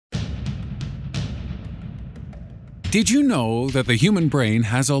Did you know that the human brain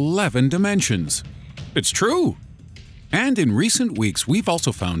has 11 dimensions? It's true! And in recent weeks, we've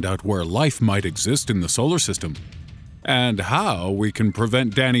also found out where life might exist in the solar system, and how we can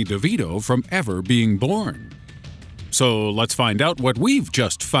prevent Danny De Vito from ever being born. So let's find out what we've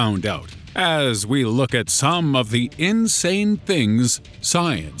just found out, as we look at some of the insane things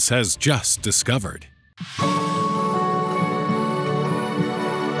science has just discovered.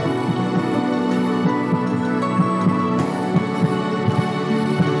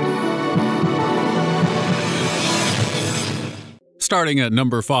 Starting at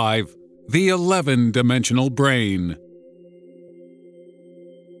number 5, the 11-dimensional brain.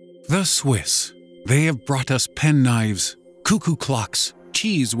 The Swiss. They have brought us penknives, cuckoo clocks,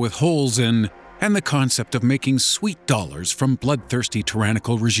 cheese with holes in, and the concept of making sweet dollars from bloodthirsty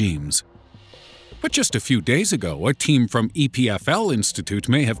tyrannical regimes. But just a few days ago, a team from EPFL Institute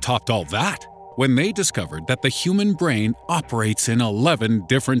may have topped all that when they discovered that the human brain operates in 11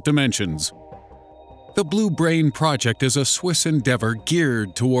 different dimensions. The Blue Brain Project is a Swiss endeavor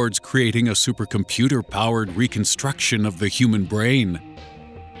geared towards creating a supercomputer-powered reconstruction of the human brain.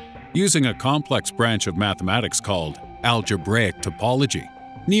 Using a complex branch of mathematics called algebraic topology,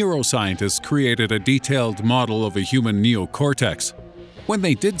 neuroscientists created a detailed model of a human neocortex. When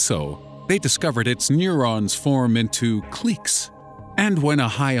they did so, they discovered its neurons form into cliques. And when a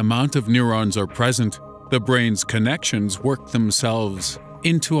high amount of neurons are present, the brain's connections work themselves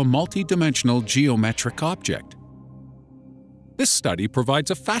into a multi-dimensional geometric object. This study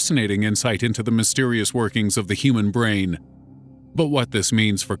provides a fascinating insight into the mysterious workings of the human brain. But what this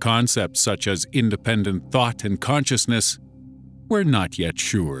means for concepts such as independent thought and consciousness, we're not yet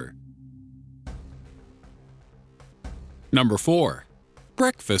sure. Number 4.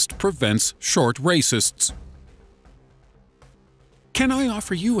 Breakfast prevents short racists. Can I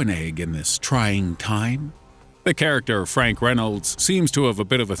offer you an egg in this trying time? The character Frank Reynolds seems to have a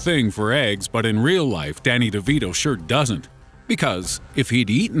bit of a thing for eggs, but in real life, Danny De Vito sure doesn't. Because if he'd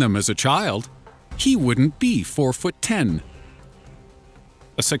eaten them as a child, he wouldn't be 4'10".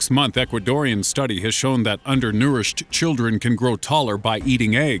 A 6-month Ecuadorian study has shown that undernourished children can grow taller by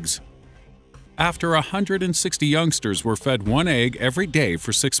eating eggs. After 160 youngsters were fed one egg every day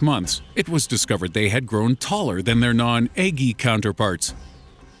for 6 months, it was discovered they had grown taller than their non-eggy counterparts.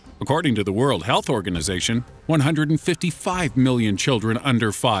 According to the World Health Organization, 155 million children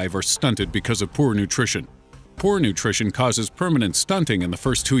under 5 are stunted because of poor nutrition. Poor nutrition causes permanent stunting in the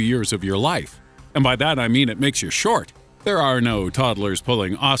first 2 years of your life. And by that I mean it makes you short. There are no toddlers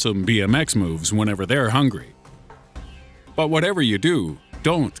pulling awesome BMX moves whenever they're hungry. But whatever you do,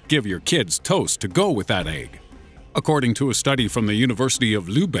 don't give your kids toast to go with that egg. According to a study from the University of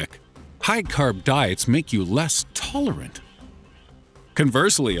Lübeck, high-carb diets make you less tolerant.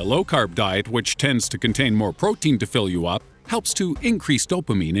 Conversely, a low-carb diet, which tends to contain more protein to fill you up, helps to increase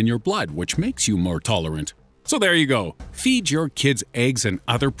dopamine in your blood, which makes you more tolerant. So there you go. Feed your kids eggs and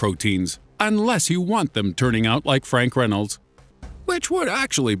other proteins, unless you want them turning out like Frank Reynolds, which would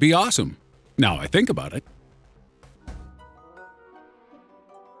actually be awesome, now I think about it.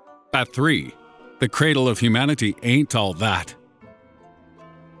 At 3. The cradle of humanity ain't all that.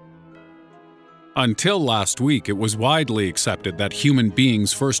 Until last week, it was widely accepted that human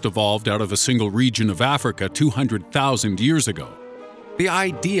beings first evolved out of a single region of Africa 200,000 years ago. The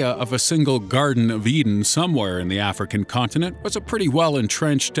idea of a single Garden of Eden somewhere in the African continent was a pretty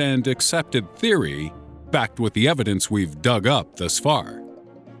well-entrenched and accepted theory, backed with the evidence we've dug up thus far.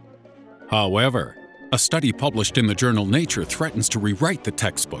 However, a study published in the journal Nature threatens to rewrite the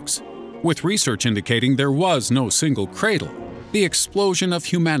textbooks, with research indicating there was no single cradle. The explosion of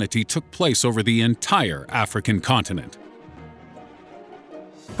humanity took place over the entire African continent.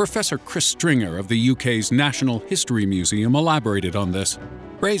 Professor Chris Stringer of the UK's National History Museum elaborated on this,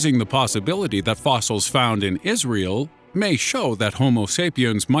 raising the possibility that fossils found in Israel may show that Homo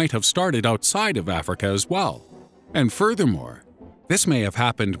sapiens might have started outside of Africa as well. And furthermore, this may have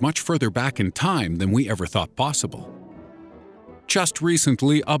happened much further back in time than we ever thought possible. Just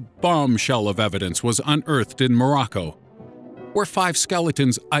recently, a bombshell of evidence was unearthed in Morocco, where 5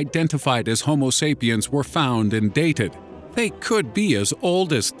 skeletons identified as Homo sapiens were found and dated. They could be as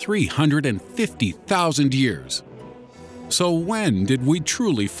old as 350,000 years. So when did we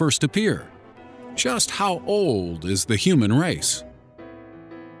truly first appear? Just how old is the human race?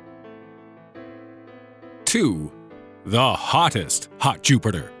 2. The hottest hot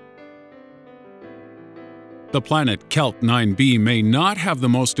Jupiter. The planet Kelt 9b may not have the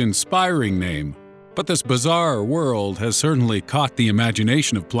most inspiring name, but this bizarre world has certainly caught the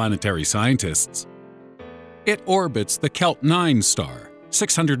imagination of planetary scientists. It orbits the Kelt 9 star,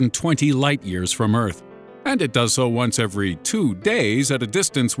 620 light-years from Earth, and it does so once every 2 days at a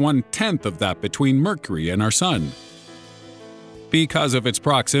distance 1/10 of that between Mercury and our Sun. Because of its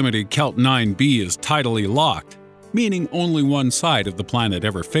proximity, Kelt 9b is tidally locked, meaning only one side of the planet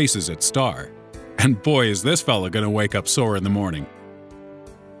ever faces its star. And boy, is this fella gonna wake up sore in the morning.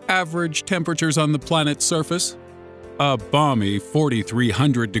 Average temperatures on the planet's surface? A balmy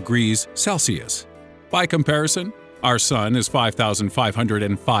 4,300 degrees Celsius. By comparison, our Sun is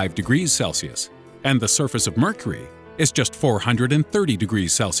 5,505 degrees Celsius, and the surface of Mercury is just 430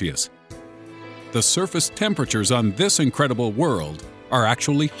 degrees Celsius. The surface temperatures on this incredible world are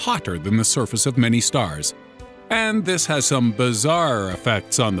actually hotter than the surface of many stars, and this has some bizarre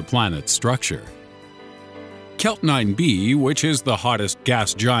effects on the planet's structure. Kelt 9b, which is the hottest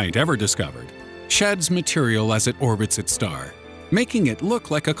gas giant ever discovered, sheds material as it orbits its star, making it look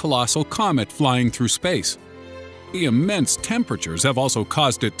like a colossal comet flying through space. The immense temperatures have also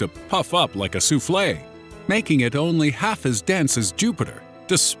caused it to puff up like a soufflé, making it only half as dense as Jupiter,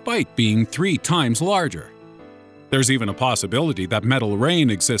 despite being 3 times larger. There's even a possibility that metal rain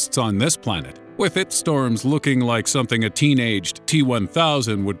exists on this planet, with its storms looking like something a teenaged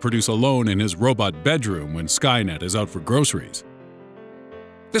T-1000 would produce alone in his robot bedroom when Skynet is out for groceries.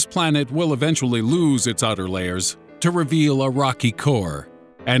 This planet will eventually lose its outer layers to reveal a rocky core,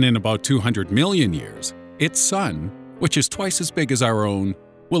 and in about 200 million years, its sun, which is twice as big as our own,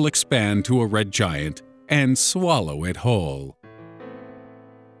 will expand to a red giant and swallow it whole.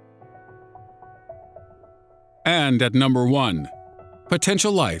 And at number 1,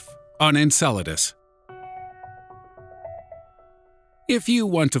 potential life on Enceladus. If you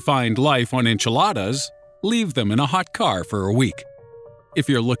want to find life on Enchiladas, leave them in a hot car for a week. If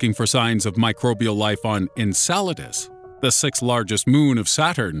you're looking for signs of microbial life on Enceladus, the 6th largest moon of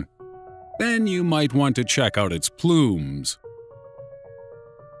Saturn, then you might want to check out its plumes.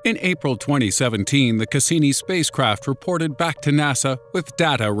 In April 2017, the Cassini spacecraft reported back to NASA with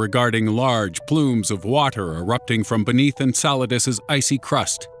data regarding large plumes of water erupting from beneath Enceladus's icy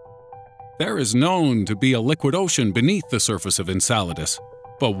crust. There is known to be a liquid ocean beneath the surface of Enceladus,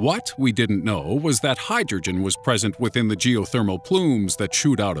 but what we didn't know was that hydrogen was present within the geothermal plumes that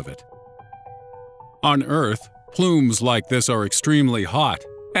shoot out of it. On Earth, plumes like this are extremely hot,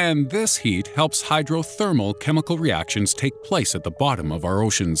 and this heat helps hydrothermal chemical reactions take place at the bottom of our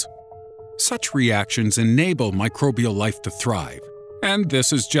oceans. Such reactions enable microbial life to thrive, and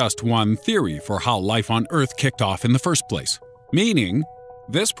this is just one theory for how life on Earth kicked off in the first place, meaning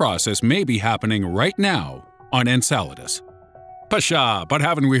this process may be happening right now on Enceladus. Pshaw, but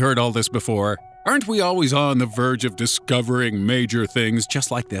haven't we heard all this before? Aren't we always on the verge of discovering major things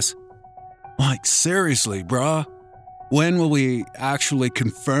just like this? Like, seriously, bruh? When will we actually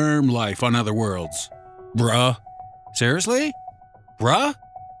confirm life on other worlds? Bruh? Seriously? Bruh?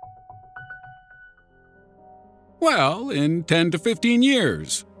 Well, in 10 to 15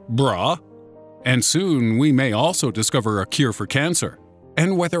 years. Bruh. And soon we may also discover a cure for cancer,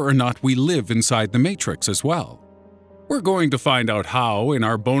 and whether or not we live inside the Matrix as well. We're going to find out how in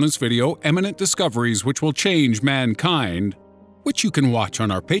our bonus video, Eminent Discoveries Which Will Change Mankind, which you can watch on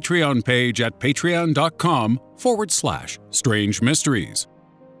our Patreon page at patreon.com/strange mysteries.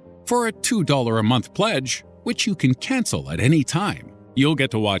 For a $2 a month pledge, which you can cancel at any time, you'll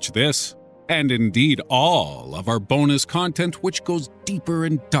get to watch this, and indeed all of our bonus content which goes deeper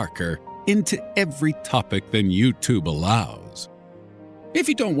and darker into every topic than YouTube allows. If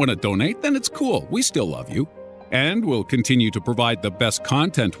you don't want to donate, then it's cool, we still love you. And we'll continue to provide the best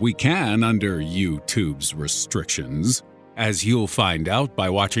content we can under YouTube's restrictions, as you'll find out by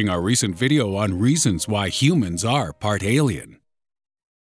watching our recent video on reasons why humans are part alien.